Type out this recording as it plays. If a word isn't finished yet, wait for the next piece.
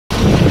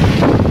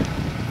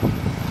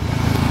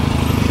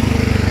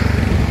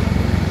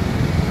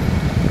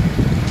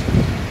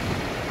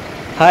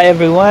Hi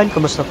everyone,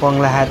 kumusta po ang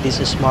lahat? This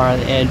is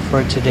Marlon, and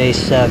for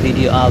today's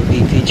video I'll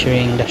be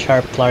featuring the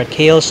Sharp Clark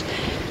Hills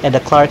and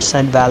the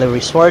Sunvalley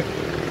Resort,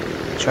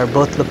 which are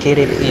both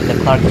located in the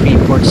Clark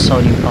Freeport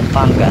Zone in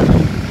Pampanga.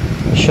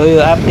 I'll show you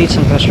updates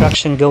on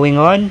construction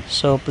going on,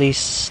 so please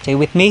stay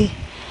with me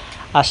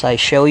as I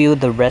show you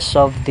the rest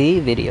of the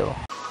video.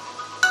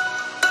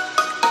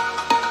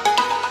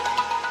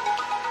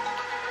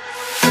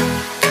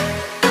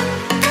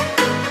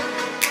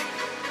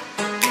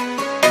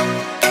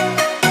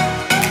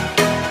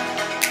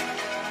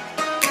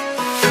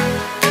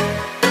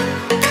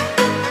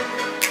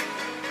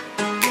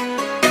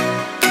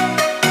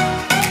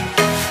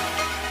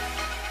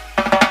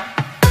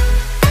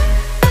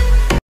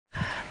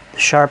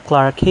 Sharp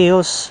Clark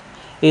Hills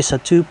is a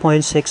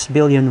 2.6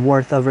 billion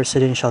worth of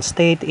residential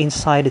estate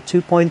inside a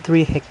 2.3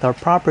 hectare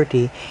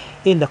property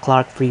in the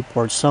Clark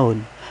Freeport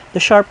Zone. The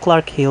Sharp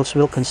Clark Hills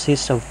will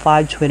consist of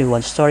 5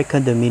 21-story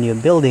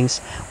condominium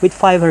buildings with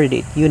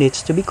 508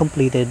 units to be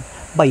completed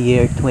by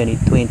year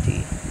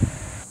 2020.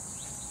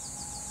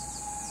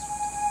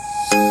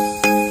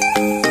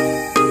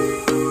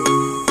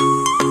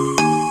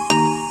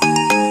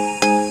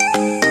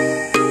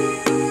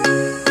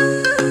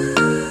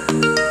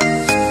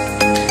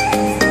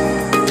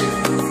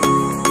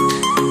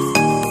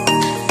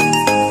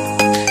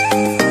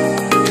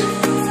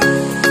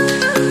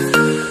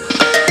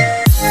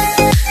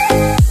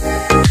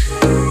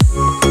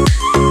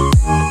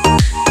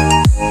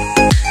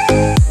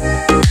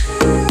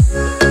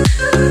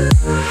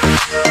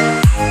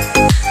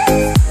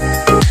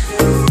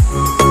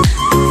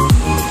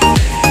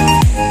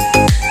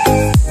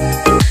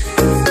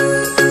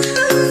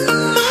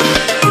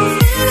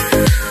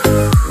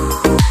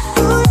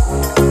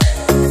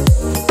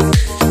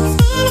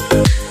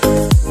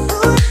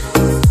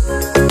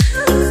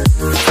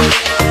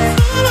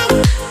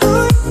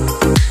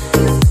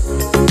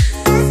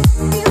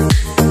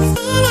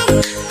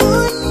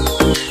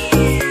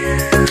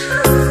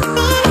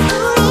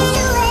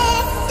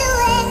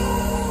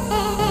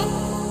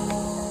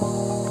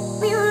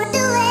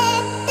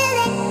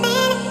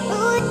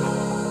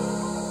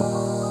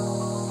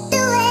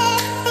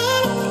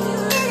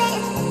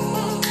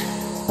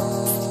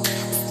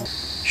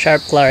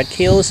 Sharp Clark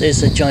Hills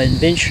is a joint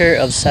venture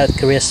of South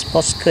Korea's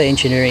POSCO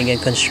Engineering and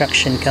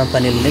Construction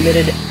Company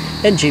Limited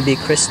and GB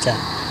Krista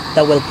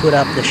that will put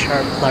up the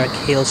Sharp Clark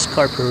Hills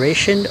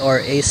Corporation,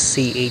 or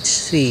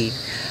SCHC.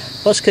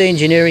 POSCO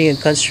Engineering and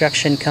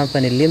Construction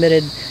Company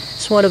Limited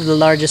is one of the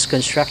largest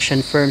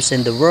construction firms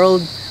in the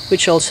world,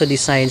 which also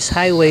designs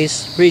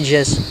highways,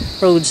 bridges,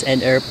 roads,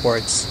 and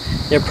airports.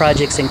 Their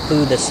projects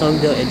include the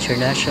Songdo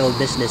International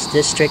Business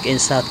District in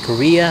South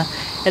Korea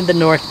and the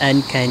North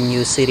An Can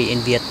New City in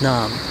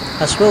Vietnam,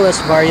 as well as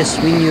various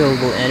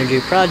renewable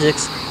energy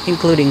projects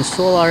including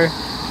solar,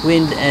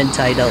 wind, and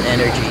tidal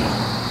energy.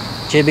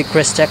 JB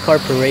Cresta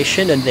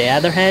Corporation, on the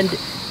other hand,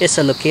 is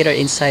a locator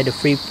inside the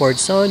Freeport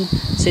Zone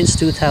since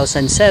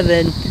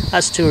 2007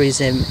 as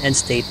tourism and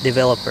state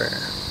developer.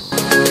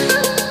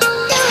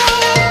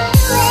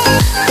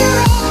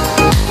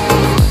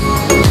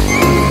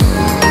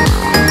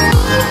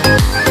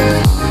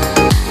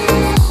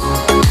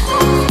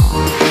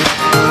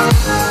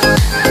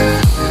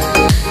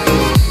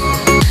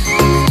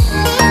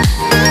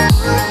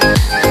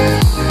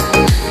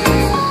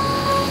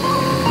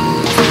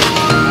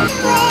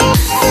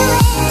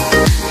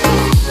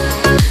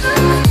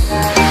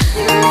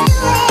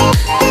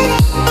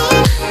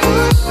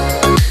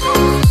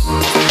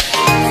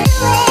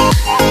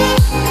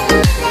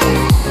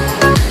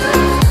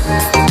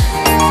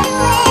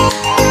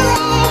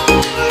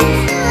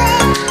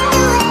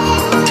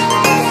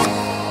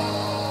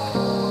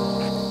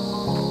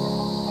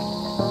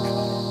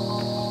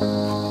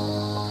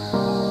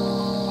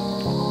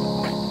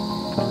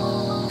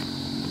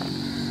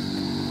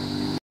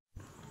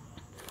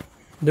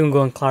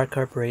 Donggwon Clark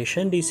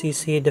Corporation,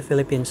 DCC, the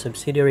Philippine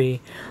subsidiary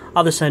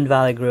of the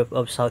SunValley Group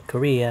of South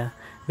Korea,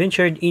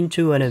 ventured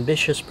into an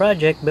ambitious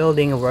project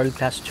building a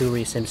world-class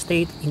tourism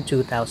state in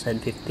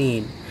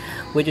 2015,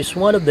 which is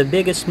one of the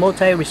biggest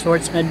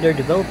multi-resorts under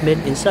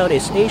development in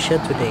Southeast Asia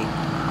to date.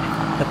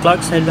 The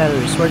SunValley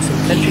Resort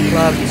and Country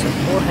Club is a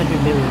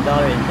 $400 million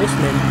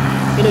investment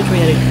in a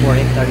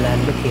 304-hectare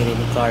land located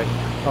in Clark,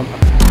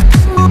 Pampanga.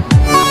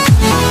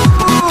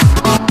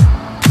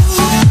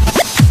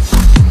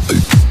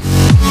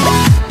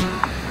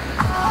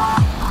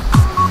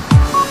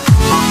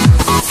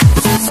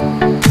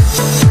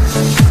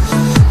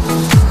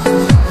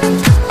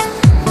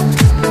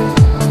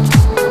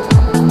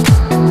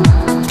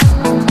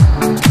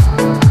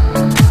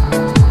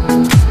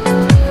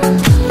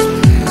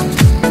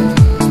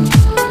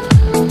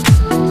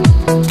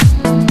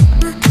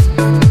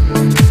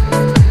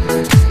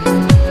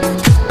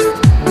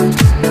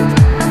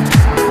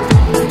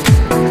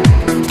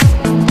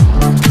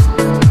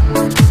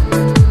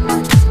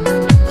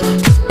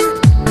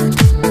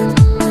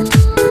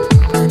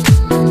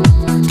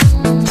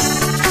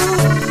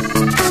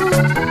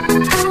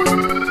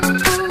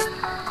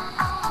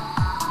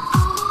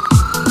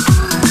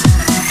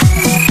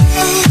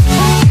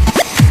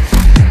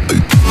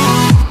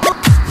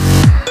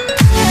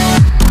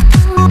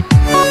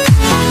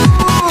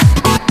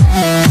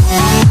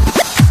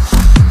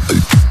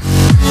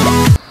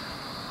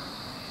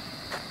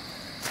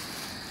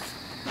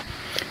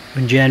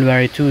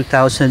 January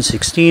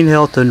 2016,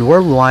 Hilton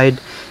Worldwide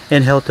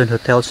and Hilton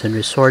Hotels and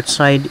Resorts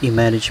signed a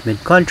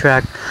management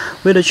contract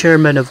with the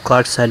chairman of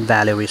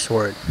SunValley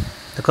Resort.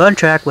 The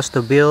contract was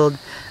to build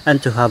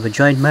and to have a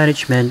joint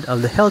management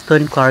of the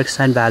Hilton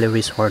SunValley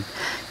Resort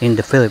in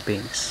the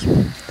Philippines.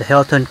 The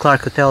Hilton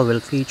Clark Hotel will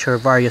feature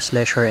various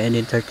leisure and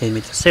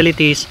entertainment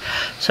facilities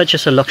such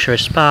as a luxury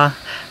spa,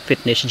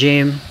 fitness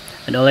gym,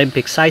 an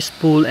Olympic-sized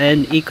pool,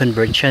 and a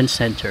convention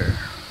center.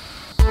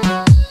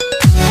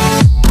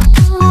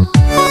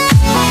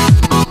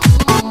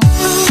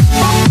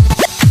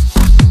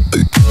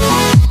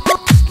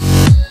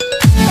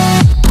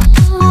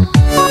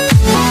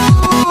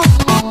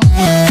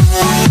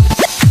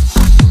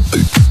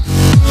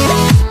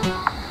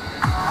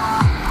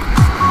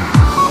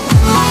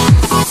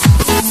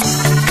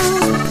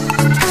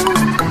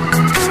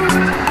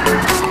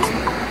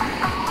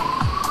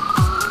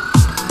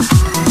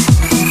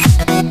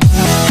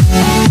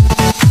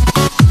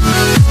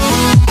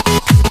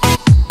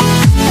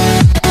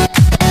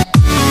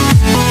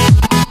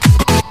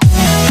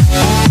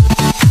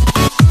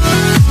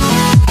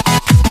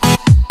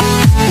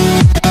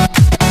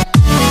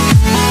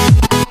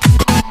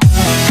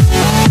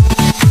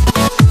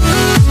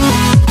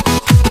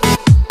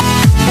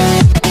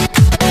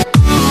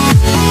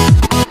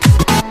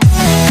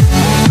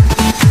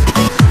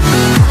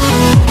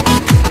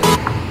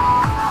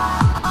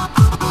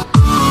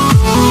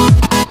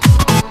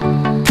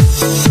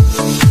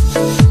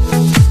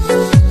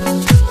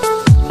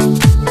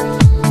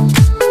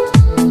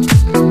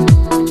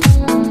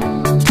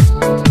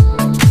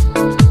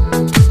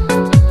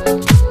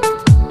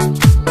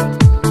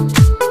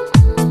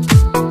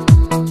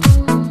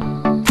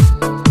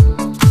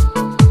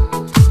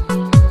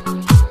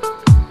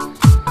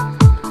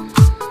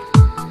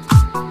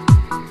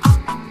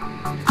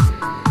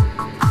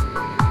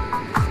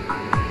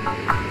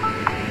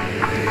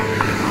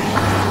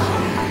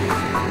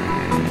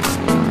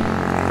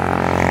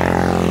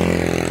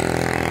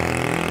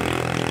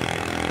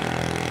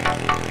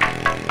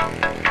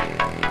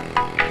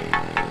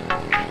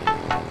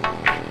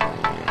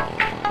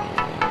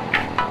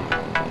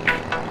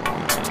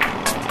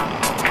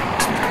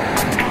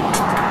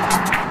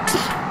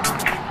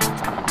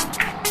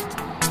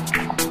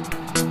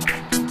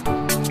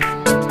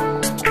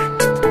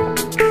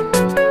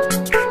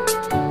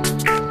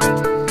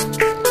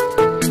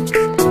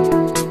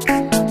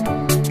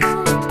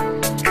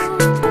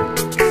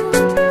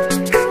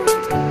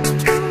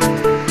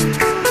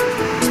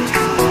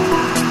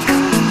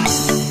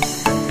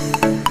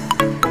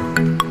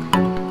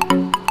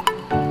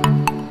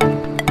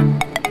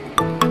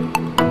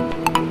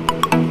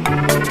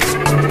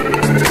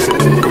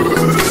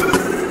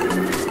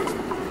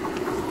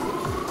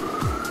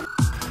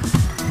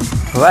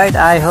 Alright,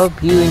 I hope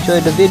you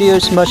enjoyed the video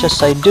as much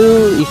as I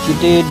do. If you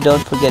did,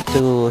 don't forget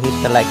to hit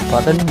the like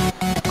button,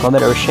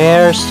 comment or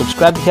share,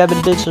 subscribe if you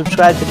haven't been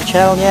subscribed to the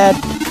channel yet,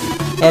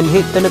 and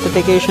hit the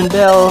notification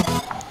bell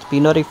to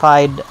be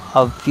notified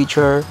of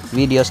future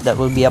videos that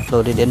will be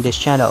uploaded in this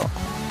channel.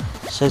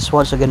 This is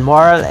once again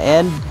Marl,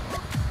 and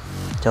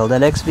till the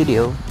next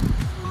video.